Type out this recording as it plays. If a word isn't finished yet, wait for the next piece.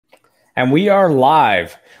And we are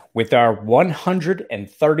live with our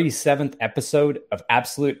 137th episode of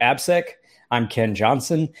Absolute AppSec. I'm Ken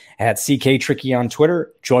Johnson at CK Tricky on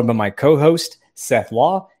Twitter, joined by my co-host, Seth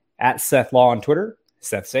Law, at Seth Law on Twitter.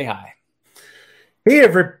 Seth, say hi. Hey,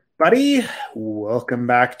 everybody. Welcome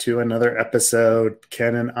back to another episode.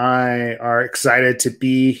 Ken and I are excited to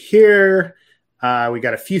be here. We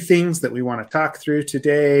got a few things that we want to talk through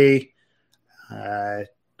today.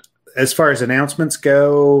 As far as announcements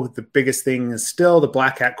go, the biggest thing is still the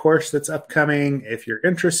Black Hat course that's upcoming. If you're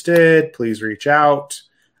interested, please reach out.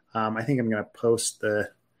 I think I'm going to post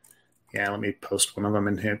let me post one of them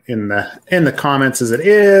in the comments as it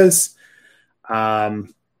is.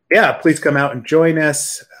 Please come out and join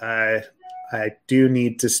us. I do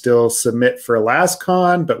need to still submit for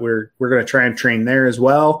LasCon, but we're going to try and train there as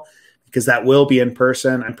well because that will be in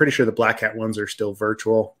person. I'm pretty sure the Black Hat ones are still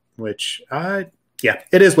virtual, which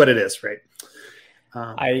it is what it is, right?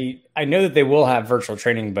 I know that they will have virtual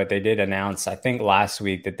training, but they did announce, I think last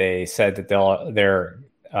week, that they said that they're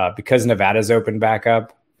because Nevada's opened back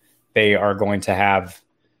up, they are going to have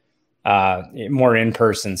more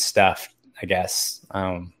in-person stuff, I guess,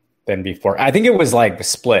 than before. I think it was like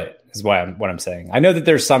split is what I'm saying. I know that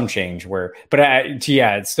there's some change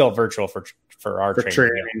it's still virtual for our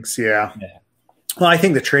trainings. Yeah. Well, I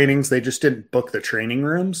think the trainings, they just didn't book the training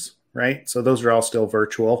rooms. Right. So those are all still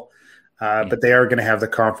virtual, but they are going to have the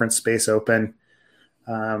conference space open.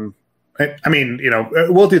 We'll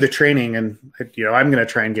do the training and, I'm going to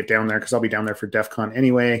try and get down there because I'll be down there for DEF CON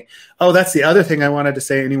anyway. Oh, that's the other thing I wanted to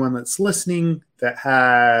say. Anyone that's listening that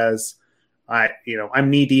has, I'm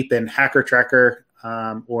knee deep in Hacker Tracker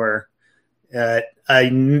or a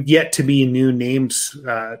yet to be new names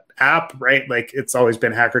app, right? Like it's always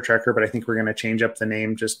been Hacker Tracker, but I think we're going to change up the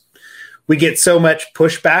name. We get so much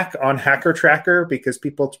pushback on Hacker Tracker because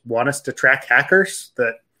people want us to track hackers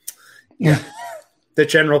that the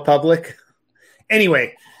general public.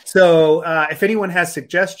 Anyway, so if anyone has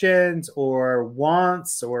suggestions or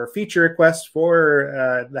wants or feature requests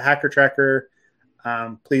for the Hacker Tracker,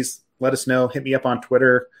 please let us know. Hit me up on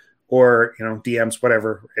Twitter or, DMs,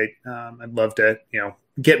 whatever. Right? I'd love to,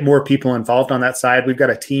 get more people involved on that side. We've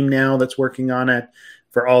got a team now that's working on it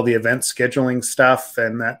for all the event scheduling stuff.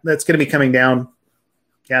 And that's going to be coming down.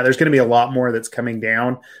 Yeah, there's going to be a lot more that's coming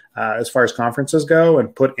down as far as conferences go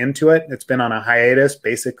and put into it. It's been on a hiatus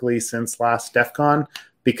basically since last DEF CON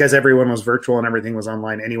because everyone was virtual and everything was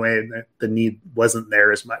online anyway. The need wasn't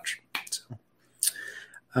there as much. So,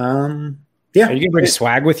 Are you going to bring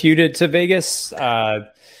swag with you to Vegas? I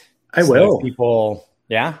will. People,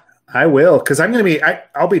 yeah? I will, because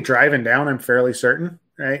I'll be driving down, I'm fairly certain,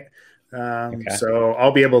 right? So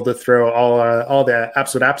I'll be able to throw all the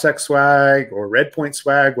Absolute AppSec swag or Redpoint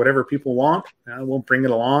swag, whatever people want. We'll bring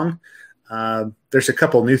it along. There's a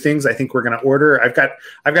couple new things I think we're going to order. I've got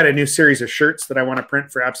a new series of shirts that I want to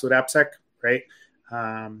print for Absolute AppSec, right?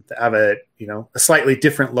 That have a slightly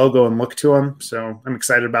different logo and look to them. So I'm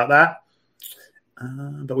excited about that.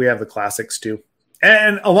 But we have the classics too.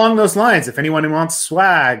 And along those lines, if anyone wants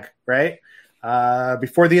swag, right?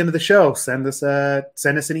 Before the end of the show, send us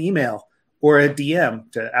an email or a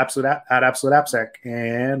DM to Absolute AppSec,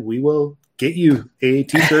 and we will get you a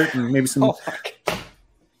T-shirt and maybe some.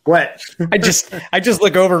 What? I just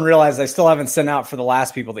look over and realize I still haven't sent out for the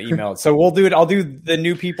last people to email it. So we'll do it. I'll do the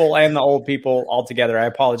new people and the old people all together. I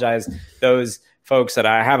apologize, those folks that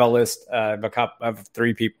I have a list of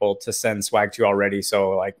 3 people to send swag to already.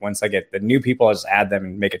 So like once I get the new people, I'll just add them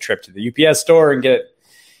and make a trip to the UPS store and get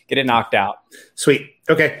it knocked out. Sweet.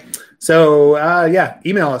 Okay. So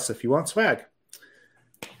email us if you want swag.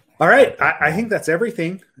 All right. I think that's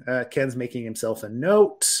everything. Ken's making himself a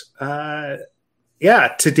note.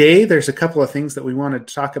 Today there's a couple of things that we wanted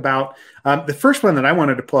to talk about. The first one that I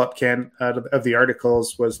wanted to pull up, Ken, out of the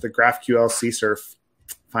articles was the GraphQL CSRF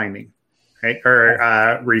finding, right?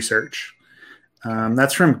 Or research.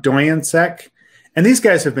 That's from Doyensec. And these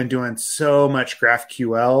guys have been doing so much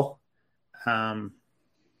GraphQL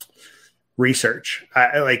research.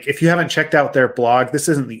 If you haven't checked out their blog, this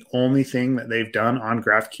isn't the only thing that they've done on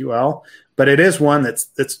GraphQL, but it is one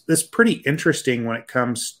that's pretty interesting when it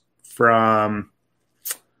comes from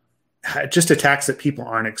just attacks that people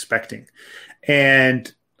aren't expecting.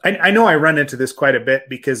 And I know I run into this quite a bit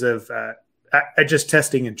because of just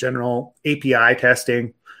testing in general, API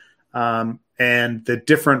testing, and the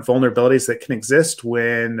different vulnerabilities that can exist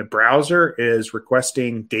when the browser is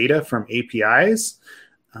requesting data from APIs.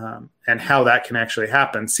 And how that can actually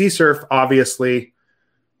happen. CSRF, obviously,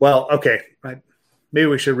 maybe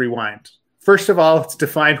we should rewind. First of all, let's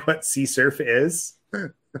define what CSRF is.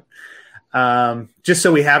 just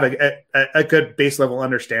so we have a good base level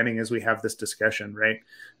understanding as we have this discussion, right?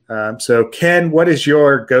 So Ken, what is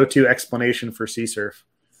your go-to explanation for CSurf?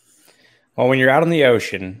 Well, when you're out on the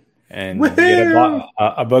ocean and you get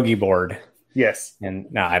a boogie board. Yes.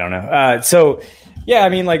 And no, I don't know. So yeah, I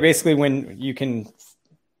mean, like basically when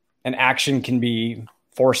an action can be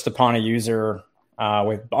forced upon a user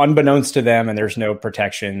with unbeknownst to them, and there's no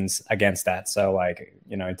protections against that. So like,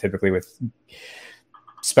 typically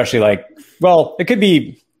especially like, well, it could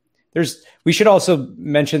be, we should also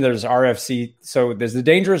mention there's RFC. So there's the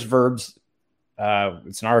dangerous verbs.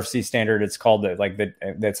 It's an RFC standard. It's called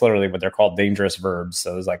that's literally what they're called, dangerous verbs.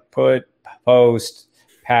 So there's like put, post,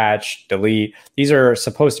 patch, delete. These are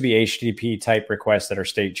supposed to be HTTP type requests that are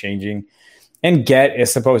state changing. And get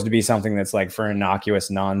is supposed to be something that's like for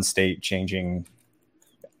innocuous non-state changing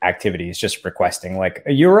activities, just requesting like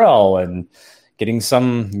a URL and getting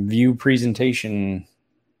some view presentation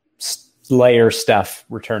layer stuff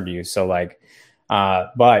returned to you. So like,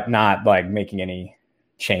 but not like making any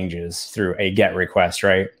changes through a get request,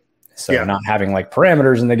 right? So not having like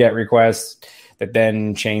parameters in the get request that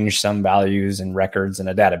then change some values and records in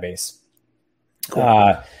a database.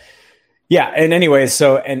 Cool. And anyways,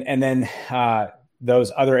 so, and then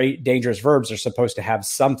those other 8 dangerous verbs are supposed to have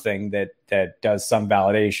something that does some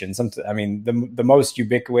validation. I mean, the most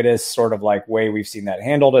ubiquitous sort of like way we've seen that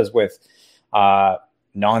handled is with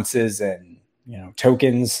nonces and,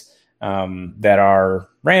 tokens that are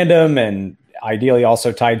random and ideally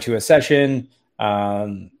also tied to a session,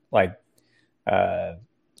 not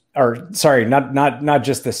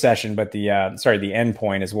just the session, but the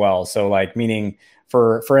endpoint as well. So like meaning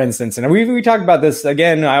for instance, and we talked about this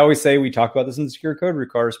again. I always say we talk about this in the secure code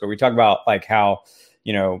course, but we talk about like how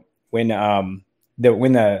when the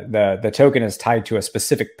token is tied to a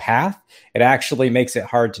specific path, it actually makes it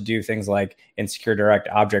hard to do things like insecure direct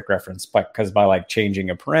object reference, because by like changing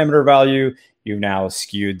a parameter value, you've now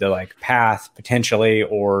skewed the like path potentially,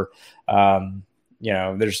 or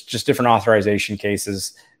there's just different authorization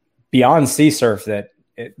cases beyond CSurf that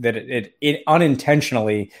it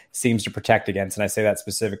unintentionally seems to protect against. And I say that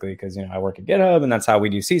specifically because, I work at GitHub and that's how we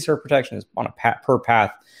do CSurf protection, is on a per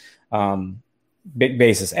path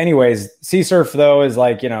basis. Anyways, CSurf though is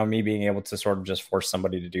like, me being able to sort of just force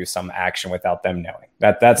somebody to do some action without them knowing.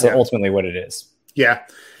 That's ultimately what it is. Yeah.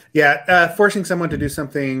 Forcing someone to do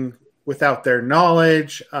something without their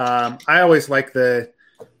knowledge. I always like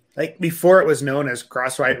before it was known as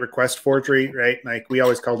cross-site request forgery, right? Like we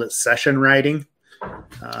always called it session writing,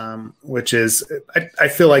 which is, I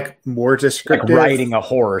feel like more descriptive. Like riding a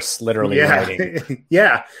horse, literally riding.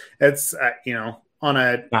 Yeah. It's, on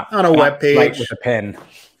a web page. Write with a pen.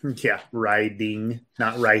 Yeah. Riding,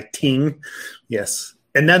 not writing. Yes.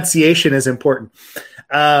 Enunciation is important.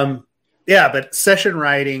 But session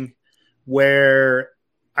writing where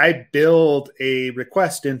I build a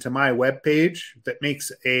request into my web page that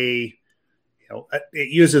makes it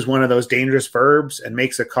uses one of those dangerous verbs and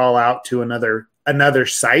makes a call out to another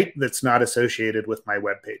site that's not associated with my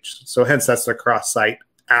web page. So hence that's the cross-site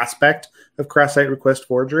aspect of cross-site request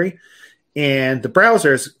forgery. And the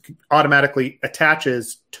browser automatically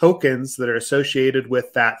attaches tokens that are associated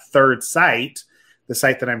with that third site, the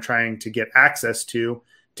site that I'm trying to get access to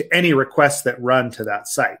any requests that run to that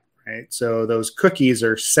site. Right. So those cookies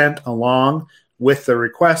are sent along with the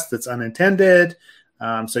request that's unintended.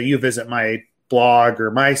 So you visit my blog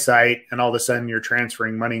or my site, and all of a sudden you're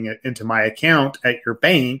transferring money into my account at your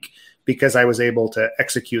bank because I was able to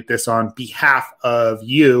execute this on behalf of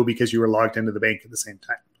you because you were logged into the bank at the same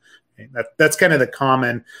time. Okay. That's kind of the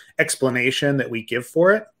common explanation that we give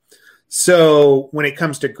for it. So when it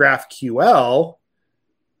comes to GraphQL,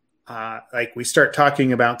 like we start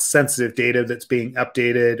talking about sensitive data that's being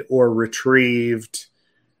updated or retrieved.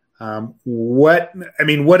 What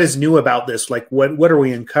is new about this? Like what are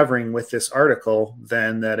we uncovering with this article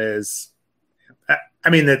then that is,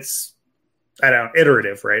 that's,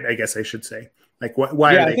 iterative, right? I guess I should say. Like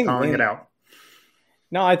why are they calling it out?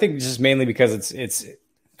 No, I think just mainly because it's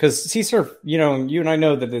because CSurf, you and I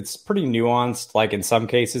know that it's pretty nuanced. Like in some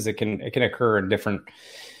cases it can occur in different,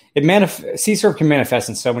 CSurf can manifest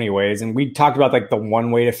in so many ways. And we talked about like the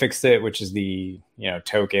one way to fix it, which is the,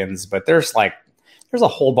 tokens, but there's a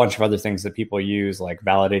whole bunch of other things that people use, like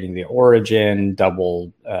validating the origin,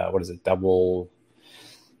 double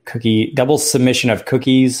submission of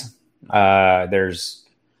cookies. I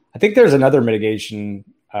think there's another mitigation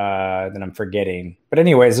that I'm forgetting, but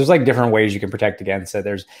anyways, there's like different ways you can protect against it.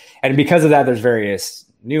 And because of that, there's various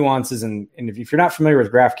nuances. And if you're not familiar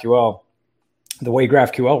with GraphQL, the way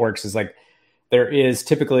GraphQL works is like there is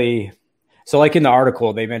typically, so like in the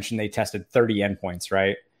article, they mentioned they tested 30 endpoints,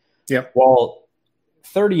 right? Yep. Well,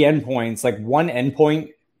 30 endpoints, like one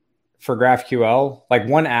endpoint for GraphQL, like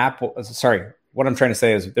one app. Sorry, what I'm trying to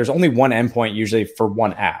say is there's only one endpoint usually for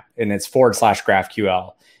one app, and it's /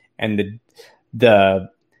 GraphQL. And the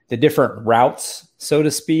different routes, so to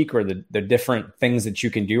speak, or the different things that you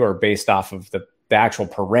can do are based off of the actual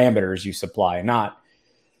parameters you supply, not.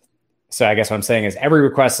 So I guess what I'm saying is every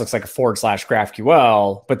request looks like a /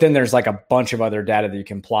 GraphQL, but then there's like a bunch of other data that you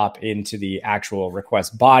can plop into the actual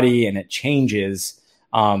request body, and it changes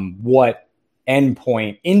what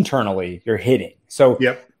endpoint internally you're hitting. So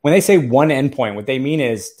when they say one endpoint, what they mean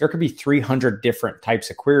is there could be 300 different types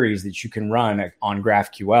of queries that you can run on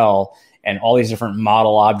GraphQL and all these different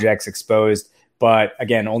model objects exposed. But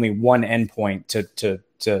again, only one endpoint to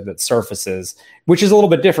that surfaces, which is a little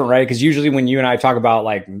bit different, right? Because usually when you and I talk about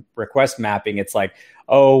like request mapping, it's like,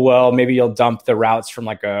 oh, well, maybe you'll dump the routes from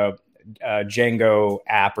like a Django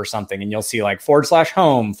app or something, and you'll see like /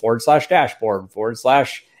 home, / dashboard, /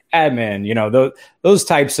 admin, you know, those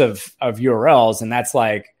types of URLs. And that's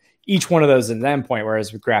like each one of those is an endpoint,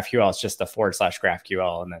 whereas with GraphQL, it's just a /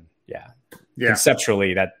 GraphQL. And then,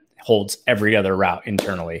 conceptually, that holds every other route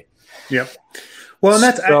internally. Yep. Well, and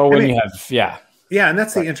that's and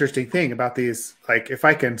that's the interesting thing about these. Like, if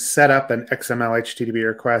I can set up an XML HTTP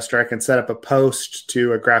request, or I can set up a post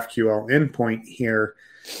to a GraphQL endpoint here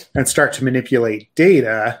and start to manipulate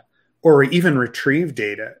data or even retrieve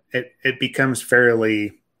data, it becomes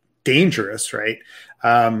fairly dangerous, right?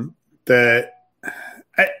 The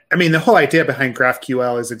whole idea behind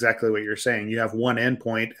GraphQL is exactly what you're saying. You have one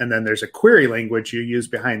endpoint, and then there's a query language you use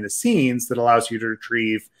behind the scenes that allows you to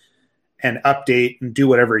retrieve and update and do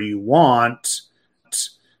whatever you want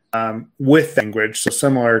with language. So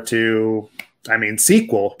similar to,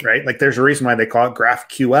 SQL, right? Like, there's a reason why they call it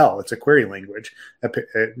GraphQL. It's a query language,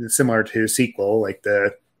 similar to SQL, like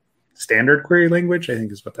the standard query language, I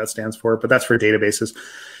think is what that stands for, but that's for databases.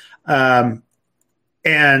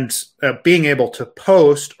 And being able to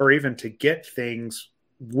post or even to get things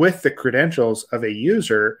with the credentials of a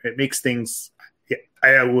user, it makes things,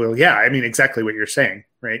 exactly what you're saying,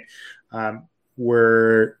 right?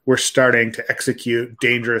 We're starting to execute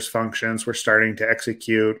dangerous functions. We're starting to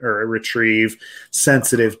execute or retrieve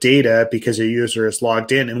sensitive data because a user is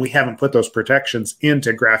logged in, and we haven't put those protections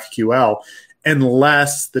into GraphQL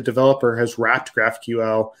unless the developer has wrapped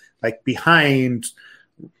GraphQL like behind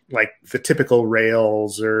like the typical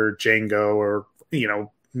Rails or Django or,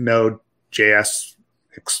 Node.js,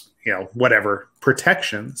 whatever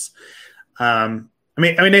protections. I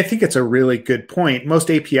think it's a really good point. Most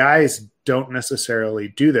APIs don't necessarily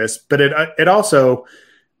do this, but it also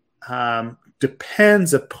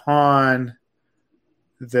depends upon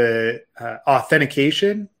the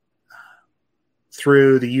authentication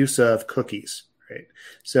through the use of cookies, right?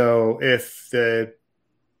 So if the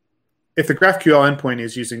GraphQL endpoint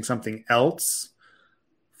is using something else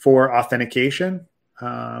for authentication,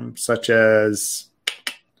 such as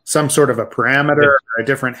some sort of a parameter or a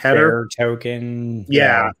different header, bearer token,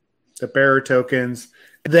 the bearer tokens,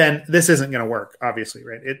 then this isn't going to work, obviously,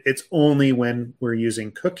 right? It's only when we're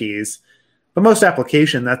using cookies. But most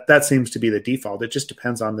application, that seems to be the default. It just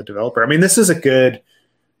depends on the developer. This is a good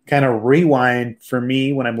kind of rewind for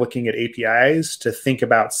me when I'm looking at APIs to think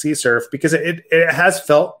about CSRF, because it has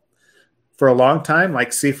felt for a long time like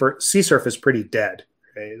CSRF is pretty dead,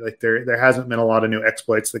 right? Like there hasn't been a lot of new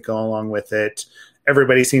exploits that go along with it.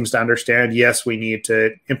 Everybody seems to understand, yes, we need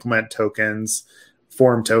to implement tokens,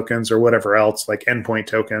 form tokens, or whatever else, like endpoint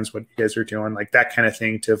tokens, what you guys are doing, like that kind of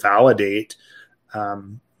thing to validate.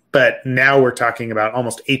 But now we're talking about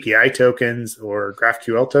almost API tokens or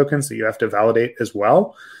GraphQL tokens that you have to validate as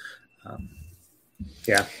well. I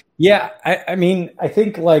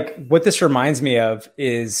think like what this reminds me of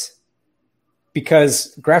is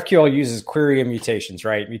because GraphQL uses query and mutations,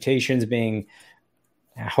 right? Mutations being,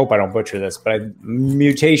 I hope I don't butcher this, but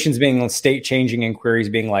mutations being state changing and queries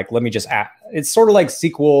being like, let me just add. It's sort of like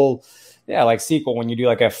SQL. Yeah, like SQL when you do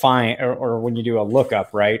like a find or when you do a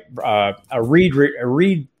lookup, right? A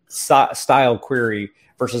read style query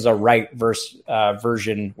versus a write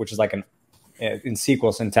version, which is like in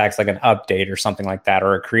SQL syntax, like an update or something like that,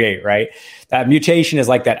 or a create, right? That mutation is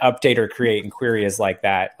like that update or create, and query is like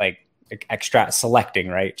that, like extract selecting,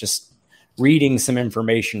 right? Just reading some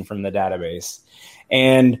information from the database.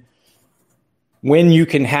 And when you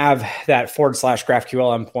can have that /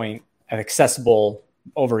 GraphQL endpoint accessible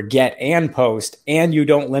over get and post, and you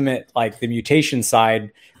don't limit like the mutation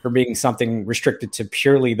side for being something restricted to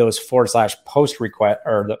purely those / post request,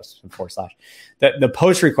 or the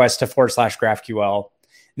post request to / GraphQL,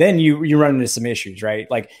 then you run into some issues, right?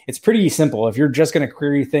 Like it's pretty simple. If you're just going to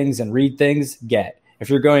query things and read things, get. If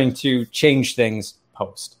you're going to change things,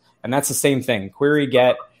 post. And that's the same thing. Query,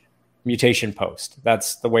 get, mutation, post.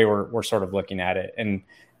 That's the way we're sort of looking at it. And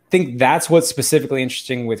I think that's what's specifically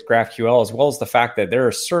interesting with GraphQL, as well as the fact that there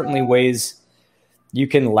are certainly ways you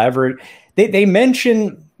can leverage. They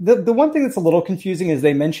mention the one thing that's a little confusing is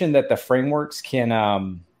they mention that the frameworks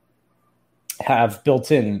can have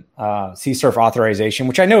built-in CSRF authorization,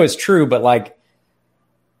 which I know is true, but like,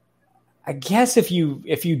 I guess if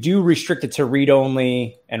you do restrict it to read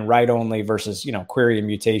only and write only versus, query and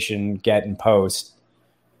mutation, get and post,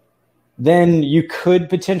 then you could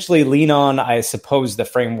potentially lean on, I suppose, the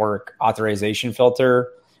framework authorization filter,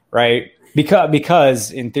 right?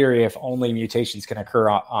 Because in theory, if only mutations can occur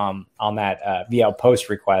on that VL post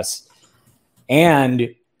request,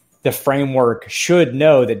 and the framework should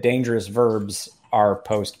know that dangerous verbs are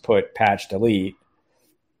post, put, patch, delete,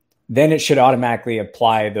 then it should automatically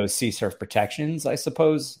apply those CSRF protections, I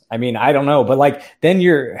suppose. I mean, I don't know, but like then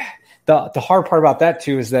the hard part about that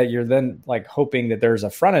too is that you're then like hoping that there's a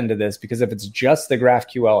front end to this, because if it's just the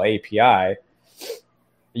GraphQL API,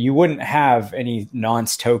 you wouldn't have any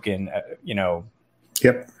nonce token,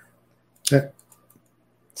 Yep.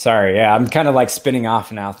 Sorry. Yeah. I'm kind of like spinning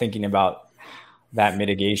off now thinking about that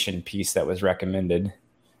mitigation piece that was recommended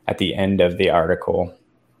at the end of the article.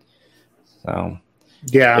 So,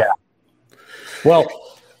 yeah. Well,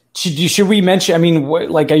 should we mention, I mean,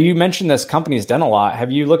 you mentioned this company's done a lot.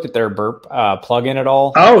 Have you looked at their Burp plugin at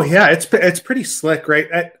all? Oh yeah. It's pretty slick,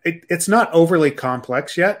 right? It's not overly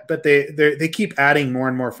complex yet, but they keep adding more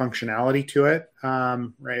and more functionality to it.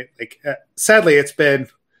 Right. Like sadly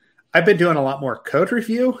I've been doing a lot more code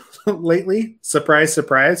review lately. Surprise,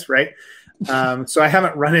 surprise. Right. So I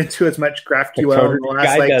haven't run into as much GraphQL in the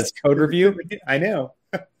last does code review. I know.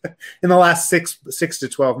 In the last 6 to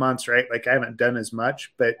 12 months, right? Like I haven't done as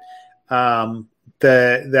much, but NQL,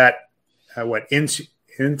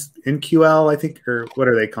 I think, or what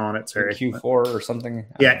are they calling it? Sorry, Q4 or something.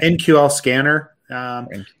 Yeah, NQL scanner.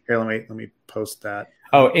 Here, let me post that.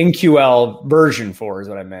 Oh, NQL version 4 is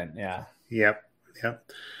what I meant. Yeah. Yep.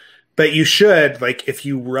 But you should, like, if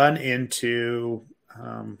you run into,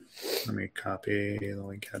 let me copy the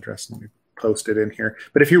link address. Let me post it in here.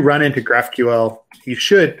 But if you run into GraphQL, you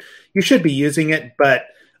should be using it, but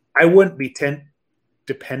I wouldn't be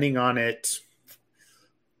depending on it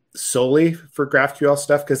solely for GraphQL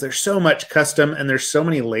stuff, because there's so much custom and there's so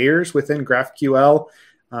many layers within GraphQL,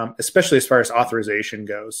 especially as far as authorization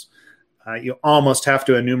goes. You almost have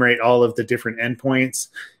to enumerate all of the different endpoints,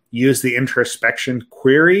 use the introspection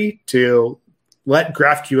query to let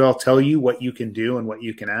GraphQL tell you what you can do and what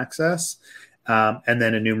you can access, and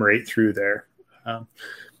then enumerate through there.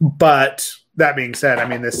 But that being said, I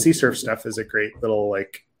mean, the CSRF stuff is a great little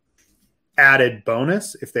like added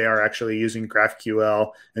bonus if they are actually using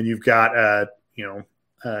GraphQL, and you've got a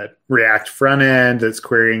React front end that's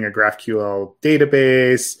querying a GraphQL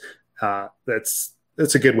database.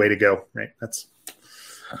 That's a good way to go, right?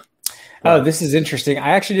 This is interesting. I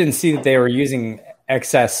actually didn't see that they were using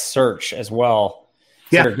XS search as well.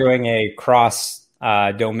 So yeah, they're doing a cross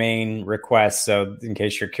domain request. So in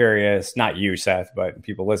case you're curious, not you, Seth, but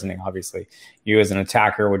people listening, obviously, you as an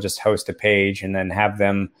attacker would just host a page and then have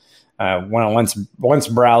them once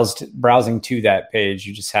browsing to that page,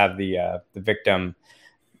 you just have the victim.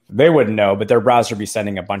 They wouldn't know, but their browser would be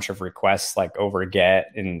sending a bunch of requests like over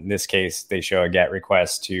get. In this case, they show a get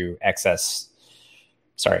request to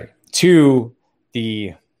to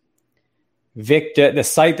the the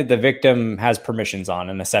site that the victim has permissions on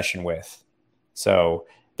in a session with. So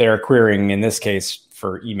they're querying, in this case,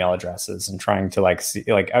 for email addresses and trying to see,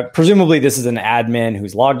 presumably this is an admin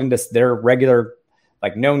who's logged into their regular,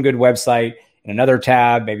 known good website in another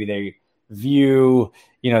tab. Maybe they view,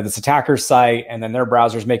 this attacker site, and then their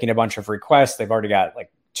browser's making a bunch of requests. They've already got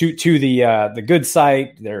to the good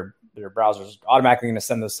site. Their browser's automatically going to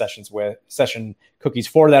send those session cookies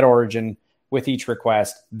for that origin with each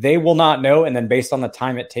request. They will not know. And then based on the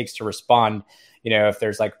time it takes to respond, if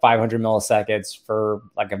there's 500 milliseconds for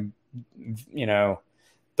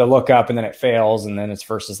the lookup, and then it fails, and then it's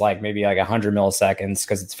versus maybe 100 milliseconds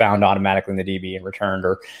because it's found automatically in the DB and returned,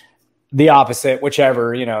 or the opposite,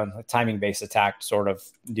 whichever, a timing based attack sort of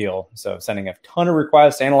deal. So sending a ton of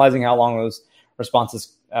requests, analyzing how long those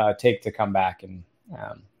responses take to come back. And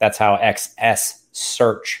that's how XS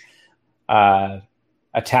search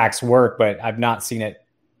attacks work, but I've not seen it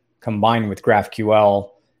combined with GraphQL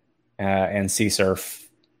and CSRF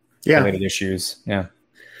related issues. Yeah.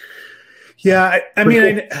 Yeah. I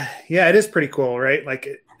mean, cool. It is pretty cool, right?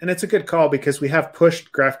 And it's a good call because we have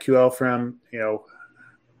pushed GraphQL from,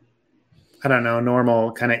 I don't know,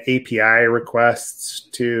 normal kind of API requests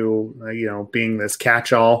to, being this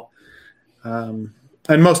catch-all. And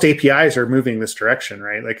most APIs are moving this direction,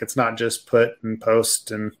 right? Like it's not just put and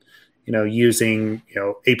post and, using,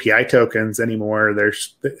 API tokens anymore.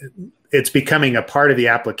 It's becoming a part of the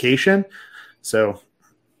application. So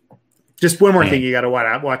just one more thing you got to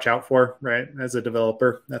watch out for, right? As a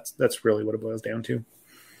developer, that's really what it boils down to.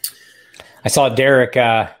 I saw Derek,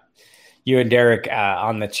 you and Derek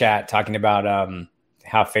on the chat talking about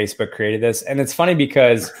how Facebook created this. And it's funny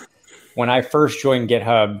because when I first joined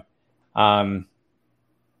GitHub,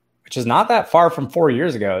 which is not that far from 4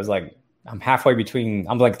 years ago, it was like, I'm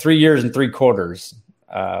like 3 years and 3/4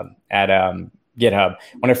 at GitHub.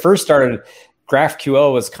 When I first started,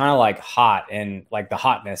 GraphQL was kind of like hot and like the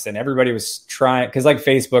hotness, and everybody was trying, because like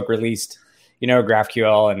Facebook released,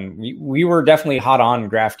 GraphQL, and we were definitely hot on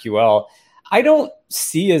GraphQL. I don't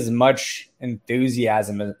see as much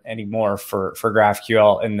enthusiasm anymore for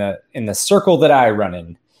GraphQL in the circle that I run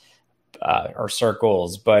in, or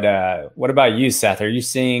circles. But what about you, Seth? Are you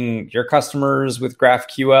seeing your customers with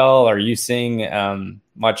GraphQL? Are you seeing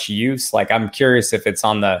much use? Like, I'm curious if it's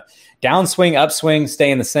on the downswing, upswing,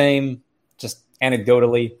 staying the same, just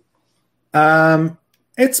anecdotally.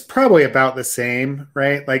 It's probably about the same,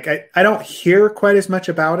 right? Like I don't hear quite as much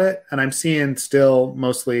about it, and I'm seeing still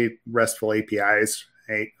mostly RESTful APIs,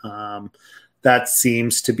 right? That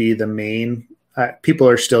seems to be the main. People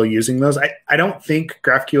are still using those. I don't think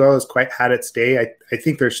GraphQL has quite had its day. I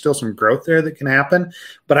think there's still some growth there that can happen,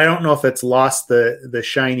 but I don't know if it's lost the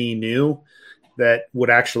shiny new that would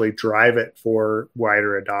actually drive it for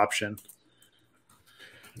wider adoption.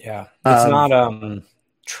 Yeah, it's not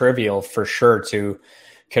trivial for sure to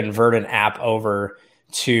convert an app over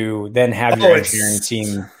to then have your engineering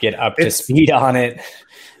team get up to speed on it,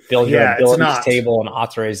 build your abilities table and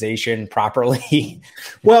authorization properly.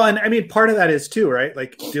 Well, and I mean, part of that is too, right?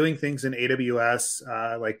 Like doing things in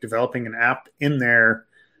AWS, like developing an app in there.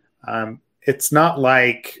 It's not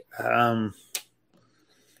like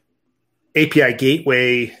API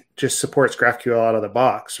Gateway just supports GraphQL out of the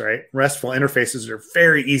box, right? RESTful interfaces are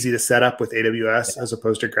very easy to set up with AWS as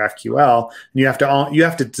opposed to GraphQL. And you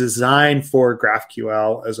have to design for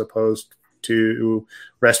GraphQL as opposed to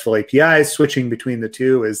RESTful APIs. Switching between the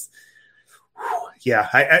two is,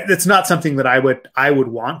 it's not something that I would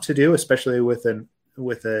want to do, especially with an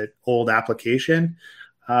old application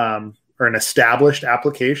or an established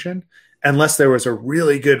application, unless there was a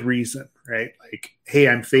really good reason, right? Like, hey,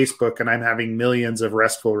 I'm Facebook and I'm having millions of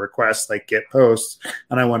RESTful requests like GET posts,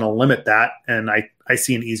 and I want to limit that. And I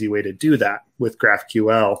see an easy way to do that with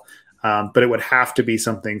GraphQL. But it would have to be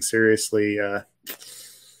something seriously,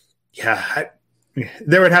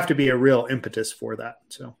 there would have to be a real impetus for that.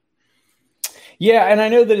 So, yeah. And I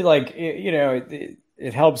know that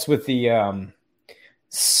it helps with the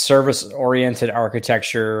service-oriented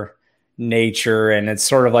architecture nature, and it's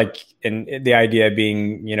sort of like, and the idea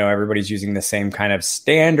being, everybody's using the same kind of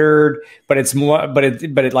standard, but it's more, but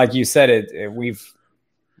it like you said, we've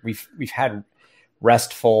had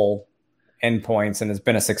RESTful endpoints, and it's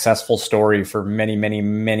been a successful story for many, many,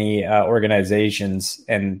 many organizations,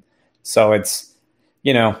 and so it's,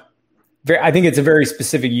 I think it's a very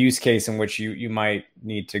specific use case in which you might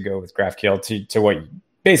need to go with GraphQL to what,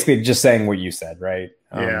 basically just saying what you said, right?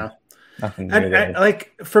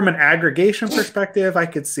 Like from an aggregation perspective, I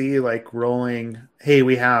could see like rolling, hey,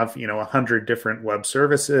 we have, 100 different web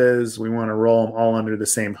services. We want to roll them all under the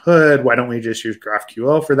same hood. Why don't we just use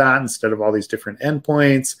GraphQL for that instead of all these different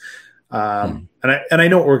endpoints? And I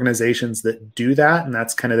know organizations that do that, and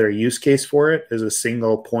that's kind of their use case for it, is a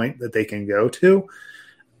single point that they can go to.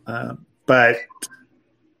 But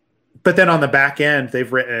then on the back end,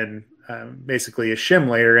 they've written basically a shim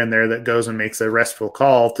layer in there that goes and makes a RESTful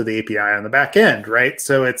call to the API on the back end, right?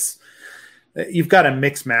 So you've got a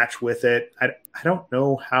mix match with it. I don't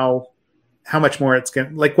know how much more it's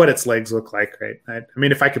going, like what its legs look like, right? I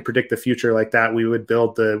mean, if I could predict the future like that, we would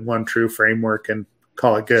build the one true framework and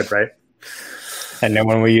call it good, right? And no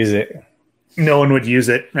one will use it. No one would use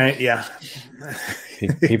it, right? Yeah.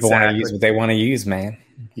 People want to use what they want to use, man.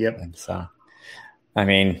 Yep. And so, I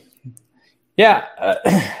mean, yeah,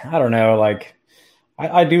 I don't know. Like,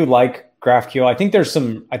 I do like GraphQL. I think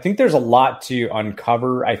there's a lot to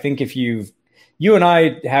uncover. I think if you and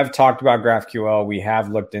I have talked about GraphQL, we have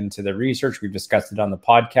looked into the research. We've discussed it on the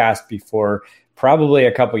podcast before, probably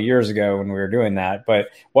a couple of years ago when we were doing that. But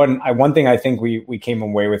one thing I think we came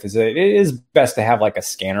away with is that it is best to have like a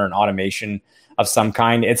scanner and automation of some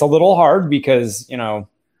kind. It's a little hard because,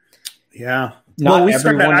 not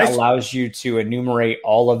everyone allows you to enumerate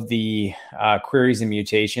all of the queries and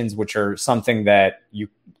mutations, which are something that you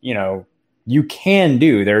you can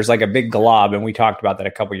do. There's like a big glob, and we talked about that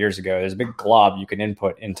a couple years ago. There's a big glob you can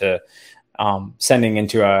input into sending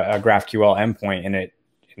into a GraphQL endpoint, and it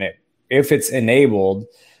if it's enabled,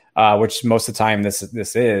 which most of the time this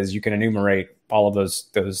is, you can enumerate all of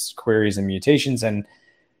those queries and mutations, and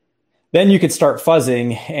then you could start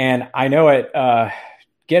fuzzing. And I know at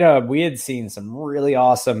GitHub we had seen some really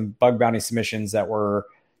awesome bug bounty submissions that were,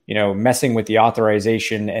 messing with the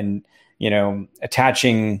authorization and,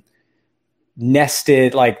 attaching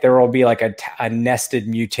nested, like there will be like a nested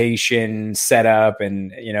mutation setup,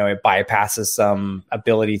 and, it bypasses some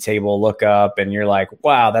ability table lookup, and you're like,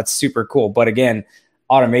 wow, that's super cool. But again,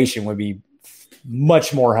 automation would be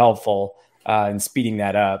much more helpful in speeding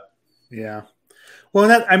that up. Yeah. Well,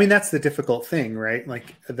 that's the difficult thing, right?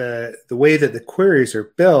 Like the way that the queries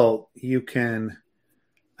are built, you can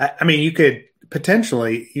nest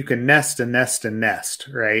and nest and nest,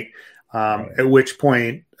 right? Right. At which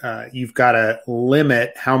point you've got to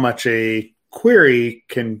limit how much a query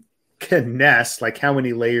can nest, like how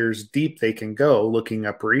many layers deep they can go looking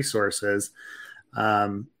up resources.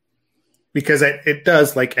 Because it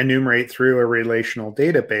does like enumerate through a relational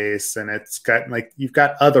database, and it's got like, you've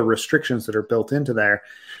got other restrictions that are built into there.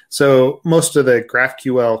 So most of the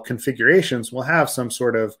GraphQL configurations will have some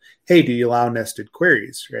sort of, hey, do you allow nested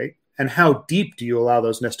queries, right? And how deep do you allow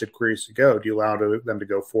those nested queries to go? Do you allow them to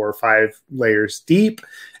go 4 or 5 layers deep?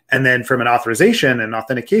 And then from an authorization and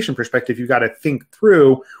authentication perspective, you've got to think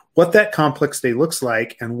through what that complex state looks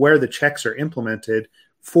like and where the checks are implemented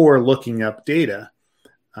for looking up data.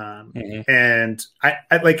 And I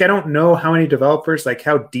don't know how many developers, like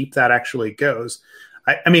how deep that actually goes.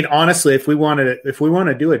 I mean, honestly, if we want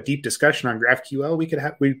to do a deep discussion on GraphQL,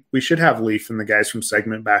 we should have Leaf and the guys from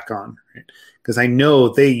Segment back on, right? Because I know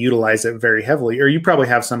they utilize it very heavily. Or you probably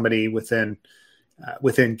have somebody within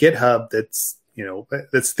GitHub that's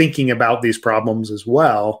thinking about these problems as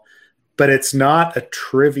well. But it's not a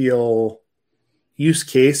trivial use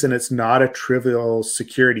case, and it's not a trivial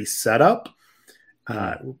security setup.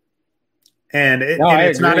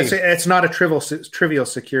 It's not a trivial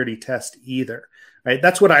security test either, right?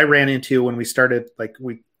 That's what I ran into when we started. Like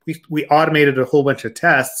we automated a whole bunch of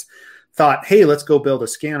tests, thought, hey, let's go build a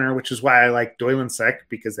scanner, which is why I like Doylensec,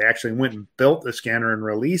 because they actually went and built the scanner and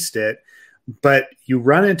released it. But you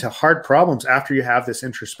run into hard problems after you have this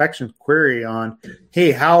introspection query on,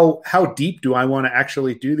 hey, how deep do I want to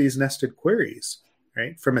actually do these nested queries,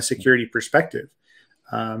 right? From a security perspective.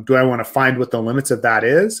 Do I want to find what the limits of that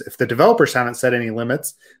is? If the developers haven't set any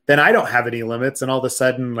limits, then I don't have any limits. And all of a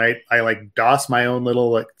sudden, I like DOS my own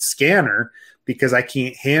little scanner because I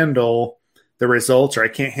can't handle the results, or I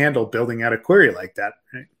can't handle building out a query like that.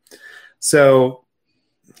 Right? So,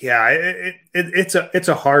 yeah, it's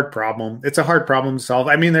a hard problem. It's a hard problem to solve.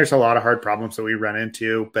 I mean, there's a lot of hard problems that we run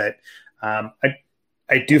into, but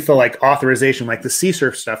I do feel like authorization, like the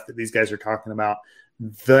CSRF stuff that these guys are talking about,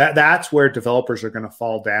 that's where developers are going to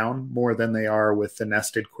fall down more than they are with the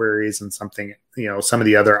nested queries and some of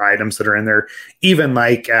the other items that are in there. Even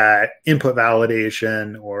like input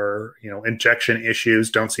validation or injection issues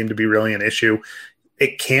don't seem to be really an issue.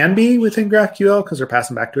 It can be within GraphQL because they're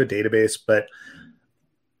passing back to a database, but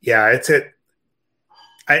yeah,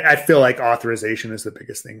 I feel like authorization is the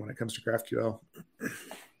biggest thing when it comes to GraphQL.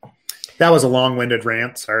 That was a long-winded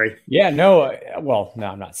rant. Sorry. Yeah, no. Well, no,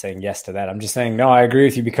 I'm not saying yes to that. I'm just saying, no, I agree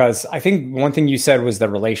with you, because I think one thing you said was the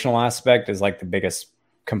relational aspect is like the biggest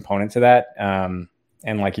component to that. And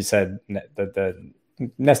like you said, the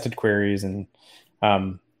nested queries and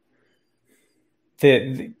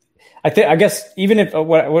I guess even if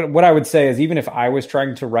what I would say is, even if I was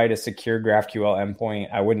trying to write a secure GraphQL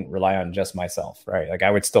endpoint, I wouldn't rely on just myself, right? Like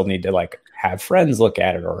I would still need to like have friends look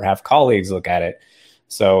at it or have colleagues look at it.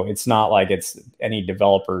 So it's not like it's any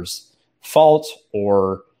developer's fault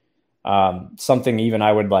or something even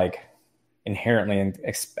I would like inherently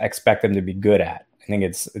expect them to be good at. I think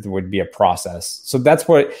it would be a process. So that's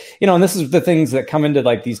what, and this is the things that come into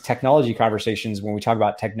like these technology conversations when we talk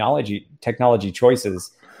about technology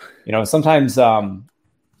choices. Sometimes I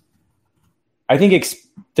think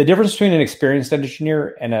the difference between an experienced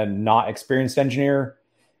engineer and a not experienced engineer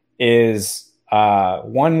is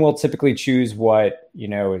one will typically choose what,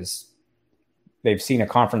 is they've seen a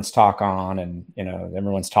conference talk on and,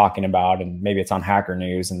 everyone's talking about, and maybe it's on Hacker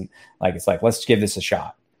News, and like, it's like, let's give this a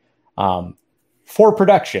shot for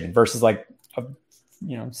production versus like a,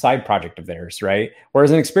 side project of theirs. Right.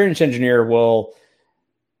 Whereas an experienced engineer will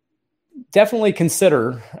definitely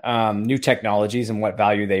consider new technologies and what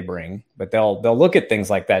value they bring, but they'll look at things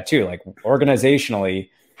like that too. Like organizationally,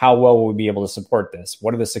 how well will we be able to support this?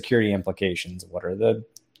 What are the security implications? What are the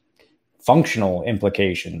functional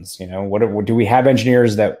implications. You know, what do we have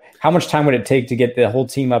engineers how much time would it take to get the whole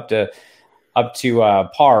team up to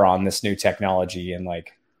par on this new technology? And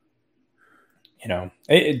like, you know,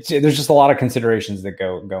 there's just a lot of considerations that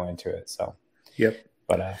go into it. So, yep.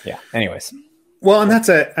 But yeah, anyways. Well, and that's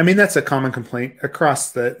a common complaint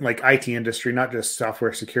across the like IT industry, not just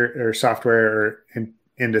software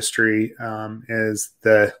industry, is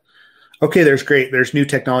there's new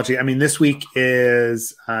technology. I mean, this week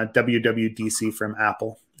is WWDC from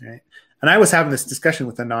Apple, right? And I was having this discussion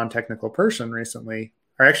with a non-technical person recently,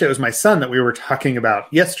 or actually it was my son that we were talking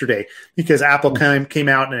about yesterday, because Apple came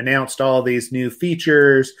out and announced all these new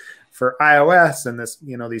features for iOS and this,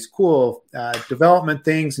 you know, these cool development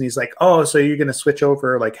things. And he's like, oh, so you're going to switch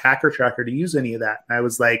over like Hacker Tracker to use any of that? And I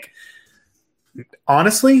was like,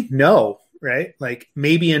 honestly, no, right? Like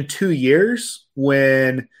maybe in 2 years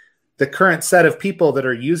when the current set of people that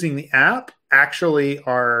are using the app actually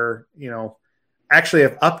have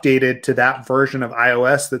updated to that version of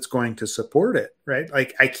iOS that's going to support it, right?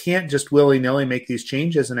 Like I can't just willy-nilly make these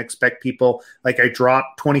changes and expect people, like I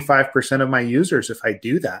drop 25% of my users if I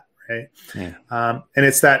do that, right? Yeah. And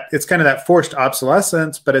it's kind of that forced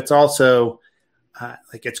obsolescence, but it's also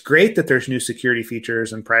like it's great that there's new security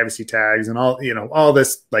features and privacy tags and all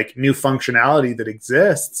this like new functionality that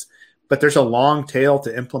exists, but there's a long tail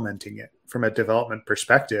to implementing it from a development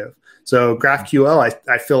perspective. So GraphQL,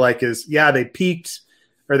 I feel like they peaked,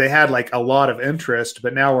 or they had like a lot of interest,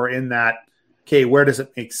 but now we're in that, okay, where does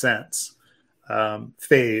it make sense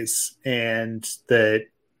phase? And I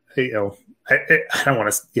don't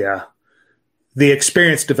want to, the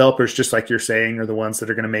experienced developers, just like you're saying, are the ones that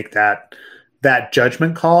are going to make that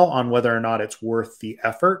judgment call on whether or not it's worth the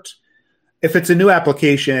effort. If it's a new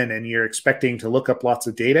application and you're expecting to look up lots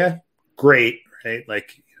of data, great, right?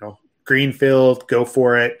 Like, greenfield, go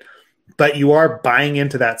for it. But you are buying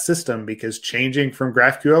into that system, because changing from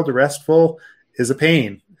GraphQL to RESTful is a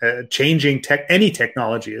pain. Changing any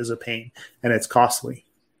technology is a pain, and it's costly.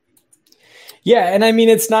 Yeah, and I mean,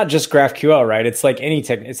 it's not just GraphQL, right? It's like any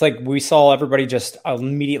tech. It's like we saw everybody just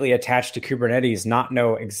immediately attached to Kubernetes, not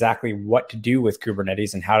know exactly what to do with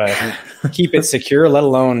Kubernetes and how to keep it secure, let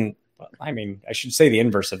alone, I mean, I should say the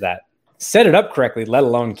inverse of that. Set it up correctly, let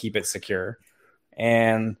alone keep it secure.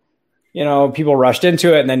 And people rushed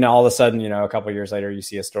into it, and then all of a sudden, a couple of years later, you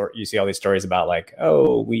see all these stories about like,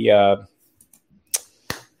 oh, we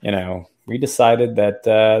decided that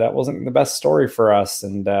that wasn't the best story for us,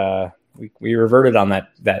 and we reverted on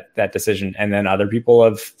that decision, and then other people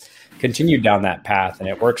have continued down that path, and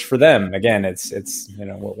it works for them. Again, it's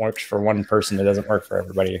what works for one person, it doesn't work for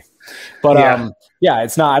everybody. But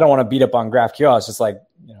it's not. I don't want to beat up on GraphQL. It's just like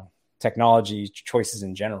technology choices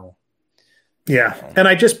in general. Yeah. And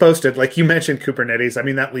I just posted, like you mentioned Kubernetes. I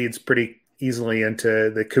mean, that leads pretty easily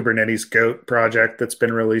into the Kubernetes Goat project that's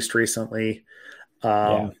been released recently,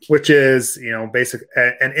 which is, basic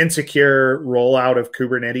an insecure rollout of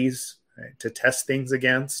Kubernetes, right, to test things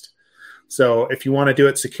against. So if you want to do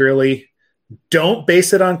it securely, don't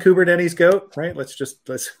base it on Kubernetes Goat, right? Let's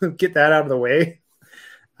get that out of the way.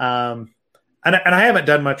 And I haven't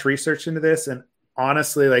done much research into this. And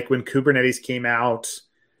honestly, like when Kubernetes came out,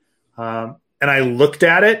 and I looked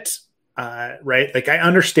at it, right? Like I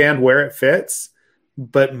understand where it fits,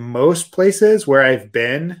 but most places where I've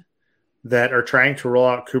been that are trying to roll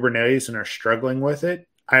out Kubernetes and are struggling with it,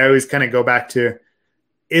 I always kind of go back to,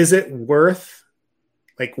 is it worth,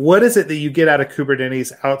 like, what is it that you get out of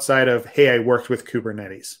Kubernetes outside of, hey, I worked with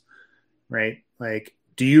Kubernetes, right? Like,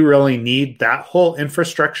 do you really need that whole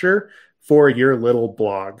infrastructure for your little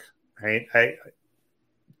blog, right?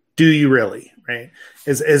 Do you really, right?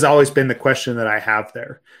 Has always been the question that I have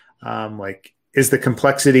there. Like, is the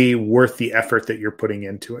complexity worth the effort that you're putting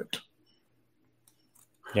into it?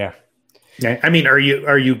 Yeah. I mean, are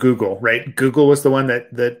you Google, right? Google was the one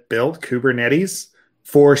that built Kubernetes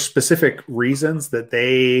for specific reasons that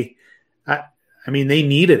they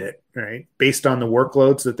needed it, right? Based on the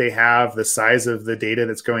workloads that they have, the size of the data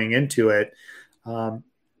that's going into it.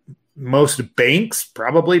 Most banks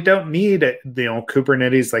probably don't need it,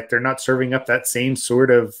 Kubernetes. Like, they're not serving up that same sort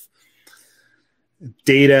of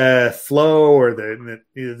data flow or the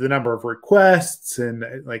number of requests.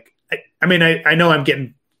 And like, I know I'm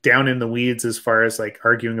getting down in the weeds as far as like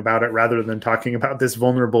arguing about it rather than talking about this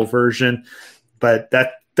vulnerable version. But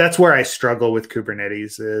that's where I struggle with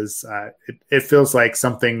Kubernetes is it feels like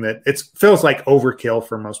something that feels like overkill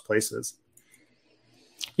for most places.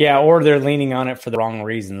 Yeah, or they're leaning on it for the wrong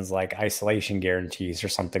reasons, like isolation guarantees or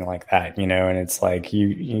something like that, and it's like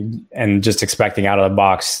you and just expecting out of the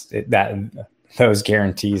box those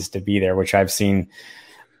guarantees to be there, which I've seen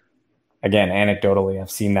again, anecdotally,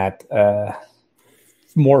 I've seen that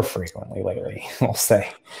more frequently lately, we'll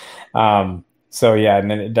say. So yeah, and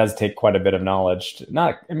then it does take quite a bit of knowledge. You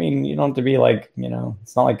don't have to be like,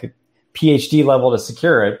 it's not like a PhD level to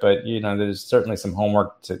secure it, but there's certainly some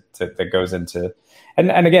homework that goes into,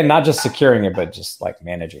 and again, not just securing it, but just like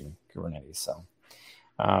managing Kubernetes. So,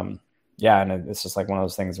 yeah, and it's just like one of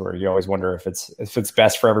those things where you always wonder if it's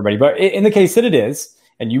best for everybody. But in the case that it is,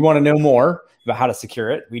 and you want to know more about how to secure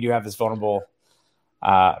it, we do have this vulnerable.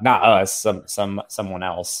 Not us, someone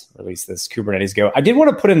else released this Kubernetes Go. I did want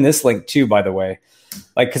to put in this link too, by the way,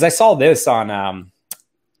 because I saw this on, I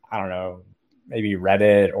don't know, maybe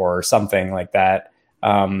Reddit or something like that.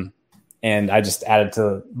 And I just added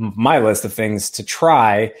to my list of things to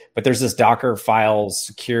try, but there's this Docker Files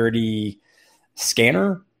security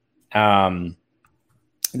scanner that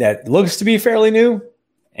looks to be fairly new.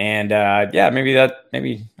 And maybe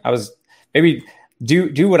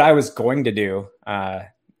do what I was going to do,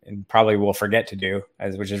 and probably will forget to do,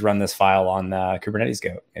 which is run this file on Kubernetes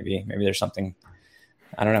Go. Maybe there's something,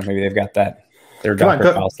 I don't know. Maybe they've got that. Their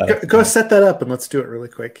Docker file set up. Go set that up and let's do it really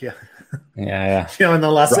quick. Yeah. Yeah. In the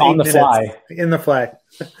last on the fly. In the fly.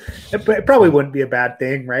 It probably wouldn't be a bad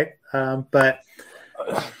thing, right? But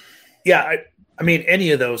yeah, I mean,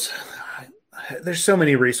 any of those. There's so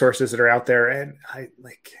many resources that are out there, and I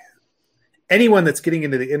like anyone that's getting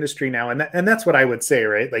into the industry now, and that's what I would say,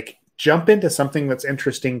 right? Like, jump into something that's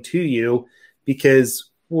interesting to you, because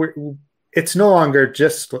it's no longer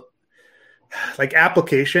just like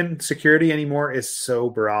application security anymore is so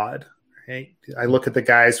broad, right? I look at the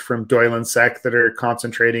guys from Doyle and Sec that are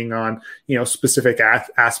concentrating on, specific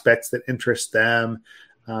aspects that interest them.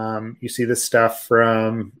 You see this stuff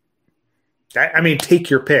from, take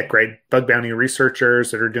your pick, right? Bug bounty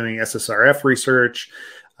researchers that are doing SSRF research.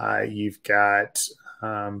 You've got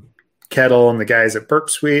Kettle and the guys at Burp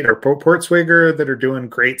Suite or Portswigger that are doing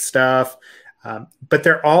great stuff. But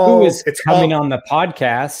they're all coming on the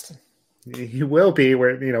podcast. You will be.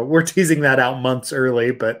 We're teasing that out months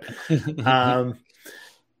early, but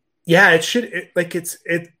yeah,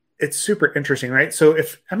 it's super interesting, right? So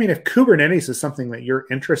if Kubernetes is something that you're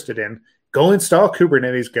interested in, go install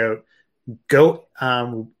Kubernetes Go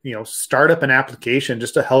start up an application,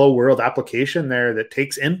 just a hello world application there that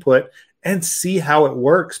takes input, and see how it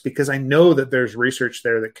works, because I know that there's research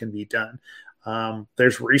there that can be done.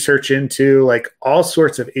 There's research into like all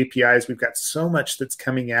sorts of APIs. We've got so much that's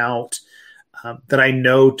coming out that I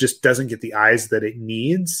know just doesn't get the eyes that it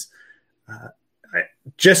needs.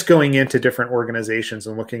 Just going into different organizations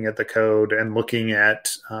and looking at the code and looking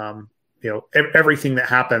at everything that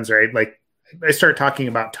happens, right? Like, I start talking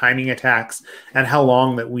about timing attacks and how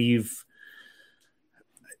long that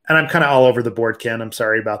and I'm kind of all over the board, Ken. I'm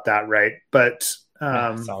sorry about that, right? But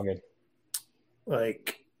it's all good.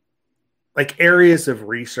 Like areas of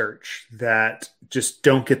research that just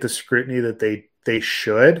don't get the scrutiny that they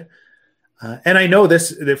should. And I know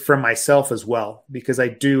this from myself as well, because I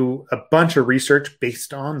do a bunch of research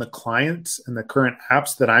based on the clients and the current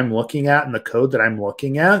apps that I'm looking at and the code that I'm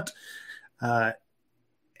looking at.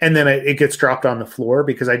 And then it gets dropped on the floor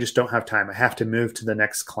because I just don't have time. I have to move to the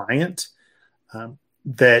next client.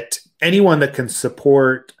 That anyone that can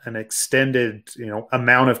support an extended,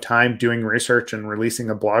 amount of time doing research and releasing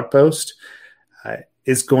a blog post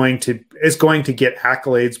is going to get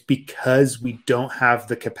accolades, because we don't have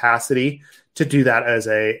the capacity to do that as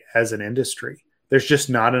an industry. There's just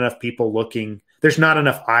not enough people looking. There's not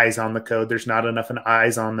enough eyes on the code. There's not enough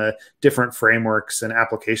eyes on the different frameworks and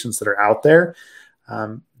applications that are out there.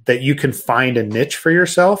 That you can find a niche for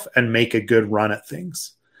yourself and make a good run at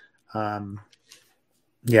things.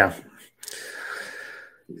 Yeah.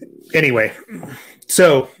 Anyway,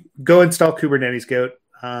 so go install Kubernetes Goat.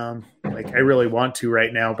 I really want to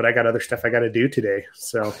right now, but I got other stuff I got to do today.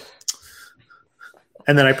 So,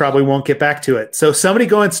 and then I probably won't get back to it. So somebody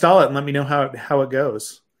go install it and let me know how it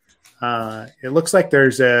goes. It looks like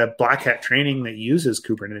there's a Black Hat training that uses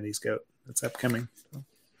Kubernetes Goat that's upcoming.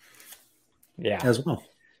 Yeah, as well.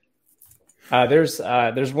 There's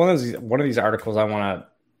one of these articles I want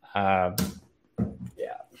to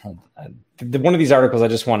one of these articles I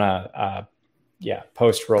just want to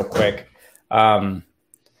post real quick,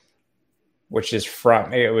 which is from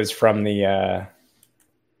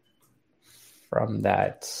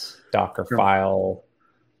that Docker file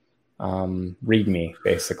README,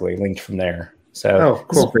 basically linked from there. So cool.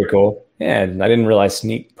 This is pretty cool. Yeah, and I didn't realize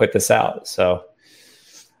Sneak put this out. So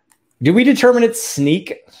do we determine it's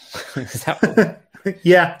Sneak?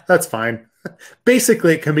 Yeah, that's fine.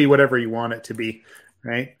 Basically, it can be whatever you want it to be,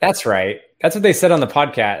 right? That's right. That's what they said on the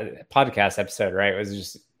podcast episode, right? It was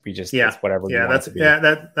just it's whatever. We want that's it to be.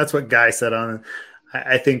 That's what Guy said on.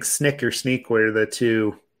 I think Snick or Sneak were the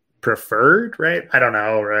two preferred, right? I don't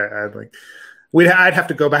know, right? I'd have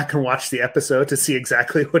to go back and watch the episode to see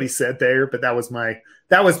exactly what he said there, but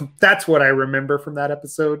that's what I remember from that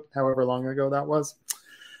episode, however long ago that was.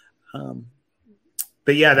 But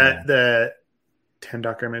the 10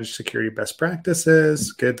 Docker managed security best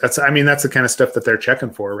practices, good. That's the kind of stuff that they're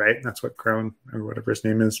checking for, right? That's what Crone or whatever his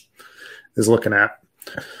name is looking at.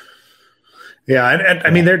 Yeah, and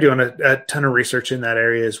I mean, they're doing a ton of research in that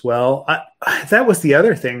area as well. That was the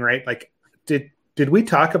other thing, right? Like, did we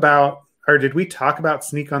talk about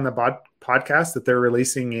Sneak on the podcast that they're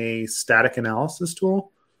releasing a static analysis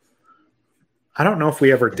tool? I don't know if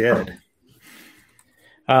we ever did.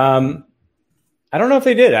 I don't know if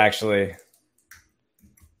they did, actually.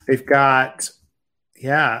 They've got,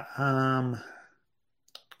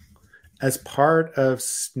 as part of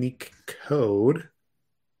Sneak Code.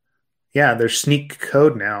 Yeah, there's Sneak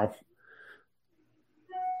Code now.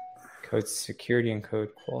 Code security and code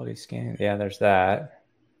quality scan. Yeah, there's that.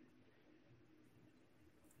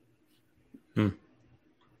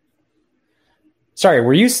 Sorry,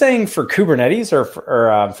 were you saying for Kubernetes or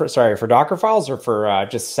for Docker files or for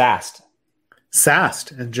just SAST?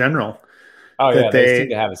 SAST in general. Oh yeah, they seem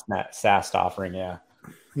to have a SAST offering. Yeah.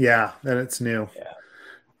 Yeah, that it's new.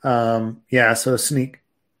 Yeah. So Sneak,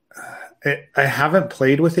 I haven't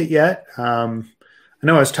played with it yet. I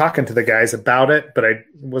know I was talking to the guys about it, but I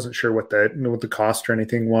wasn't sure what the cost or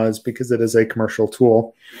anything was because it is a commercial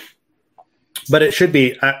tool. But it should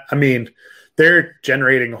be. I mean, they're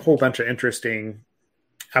generating a whole bunch of interesting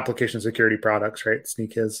application security products, right?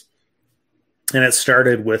 Sneak is, and it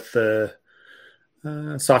started with the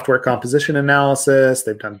software composition analysis.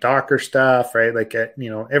 They've done Docker stuff, right? Like,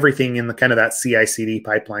 everything in the kind of that CI/CD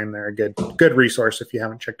pipeline. They're a good resource. If you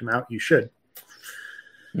haven't checked them out, you should.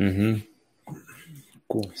 Mm-hmm.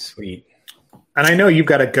 Cool. Sweet. And I know you've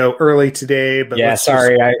got to go early today, but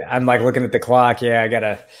I'm like looking at the clock. Yeah, I got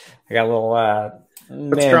a little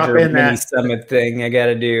let's drop in that summit thing I got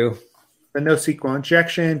to do. The NoSQL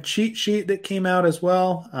injection cheat sheet that came out as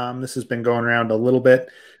well. This has been going around a little bit,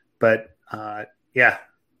 but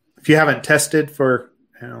if you haven't tested for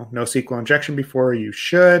NoSQL injection before, you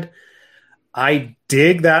should. I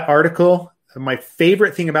dig that article. My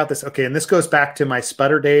favorite thing about this, and this goes back to my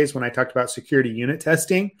Sputter days when I talked about security unit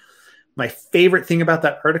testing. My favorite thing about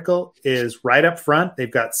that article is right up front,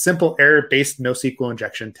 they've got simple error-based NoSQL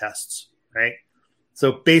injection tests, right?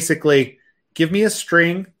 So basically, give me a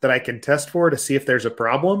string that I can test for to see if there's a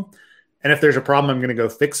problem. And if there's a problem, I'm going to go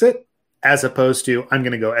fix it, as opposed to I'm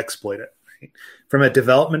going to go exploit it. Right? From a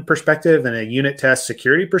development perspective and a unit test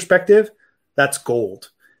security perspective, that's gold.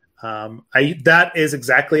 That is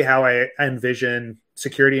exactly how I envision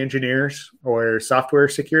security engineers or software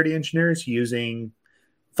security engineers using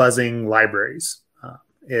fuzzing libraries.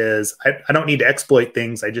 I don't need to exploit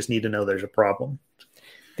things. I just need to know there's a problem.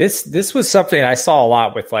 This was something I saw a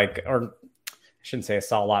lot with or I shouldn't say I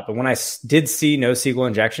saw a lot, but when I did see NoSQL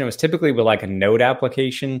injection, it was typically with like a Node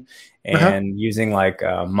application and using like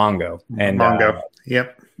Mongo and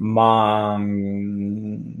Yep. Mongoose,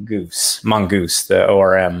 the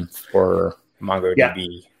ORM for MongoDB.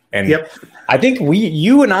 Yeah. And I think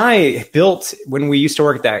you and I built when we used to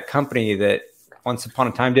work at that company that once upon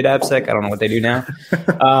a time did AppSec. I don't know what they do now.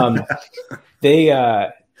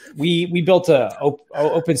 We built a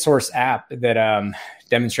open source app that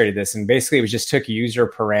demonstrated this, and basically it was just took user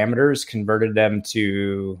parameters, converted them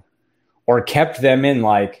to, or kept them in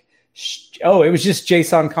like, it was just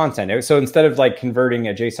JSON content. So instead of like converting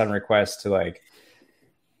a JSON request to like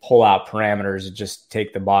pull out parameters, it just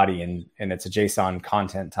take the body and it's a JSON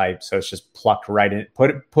content type. So it's just plucked right in,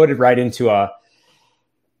 put it right into a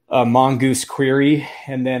Mongoose query,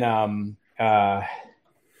 and then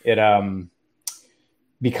it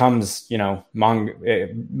becomes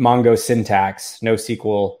Mongo syntax,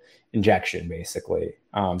 NoSQL injection, basically.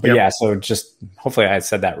 So just hopefully I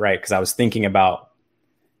said that right, because I was thinking about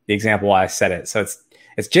the example while I said it. So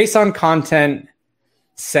it's JSON content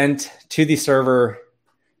sent to the server,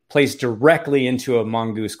 placed directly into a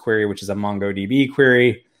Mongoose query, which is a MongoDB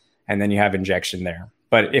query, and then you have injection there.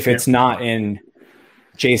 But if it's not in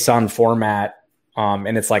JSON format,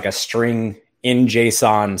 and it's like a string in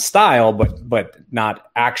JSON style, but not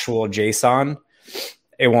actual JSON,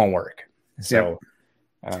 it won't work. So,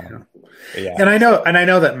 And I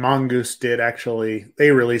know that Mongoose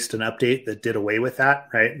they released an update that did away with that,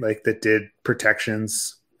 right? Like that did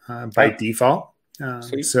protections by default.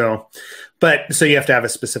 So you have to have a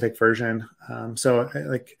specific version. So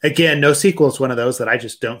like, again, NoSQL is one of those that I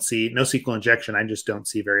just don't see. NoSQL injection, I just don't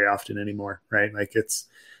see very often anymore, right? Like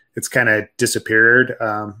it's kind of disappeared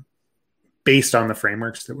based on the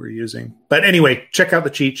frameworks that we're using. But anyway, check out the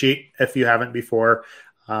cheat sheet if you haven't before.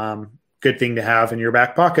 Good thing to have in your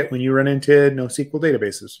back pocket when you run into NoSQL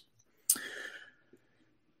databases.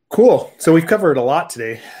 Cool. So we've covered a lot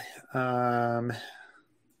today. Yeah.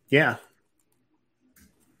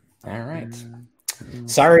 All right.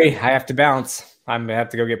 Sorry, I have to bounce. I'm gonna have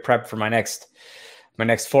to go get prepped for my next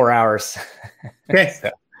 4 hours. Okay.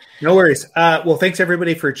 So. No worries. Well, thanks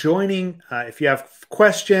everybody for joining. If you have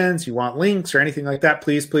questions, you want links or anything like that,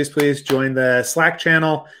 please join the Slack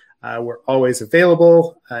channel. We're always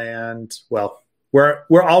available, and well, we're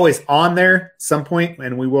always on there at some point,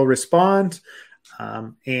 and we will respond.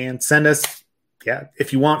 And send us,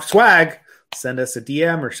 if you want swag, send us a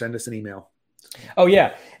DM or send us an email. Oh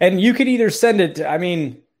yeah, and you could either send it.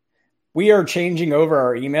 We are changing over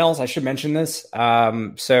our emails. I should mention this.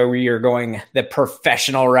 So we are going the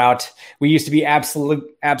professional route. We used to be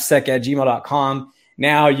absoluteabsec@gmail.com.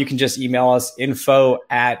 Now you can just email us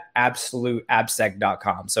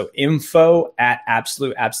info@absoluteabsec.com. So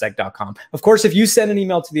info@absoluteabsec.com. Of course, if you send an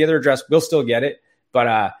email to the other address, we'll still get it.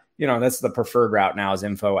 But, that's the preferred route now is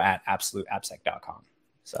info@absoluteabsec.com.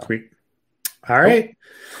 So sweet. All right.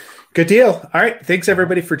 Good deal. All right. Thanks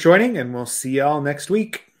everybody for joining, and we'll see y'all next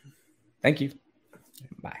week. Thank you.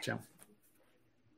 Bye. Ciao.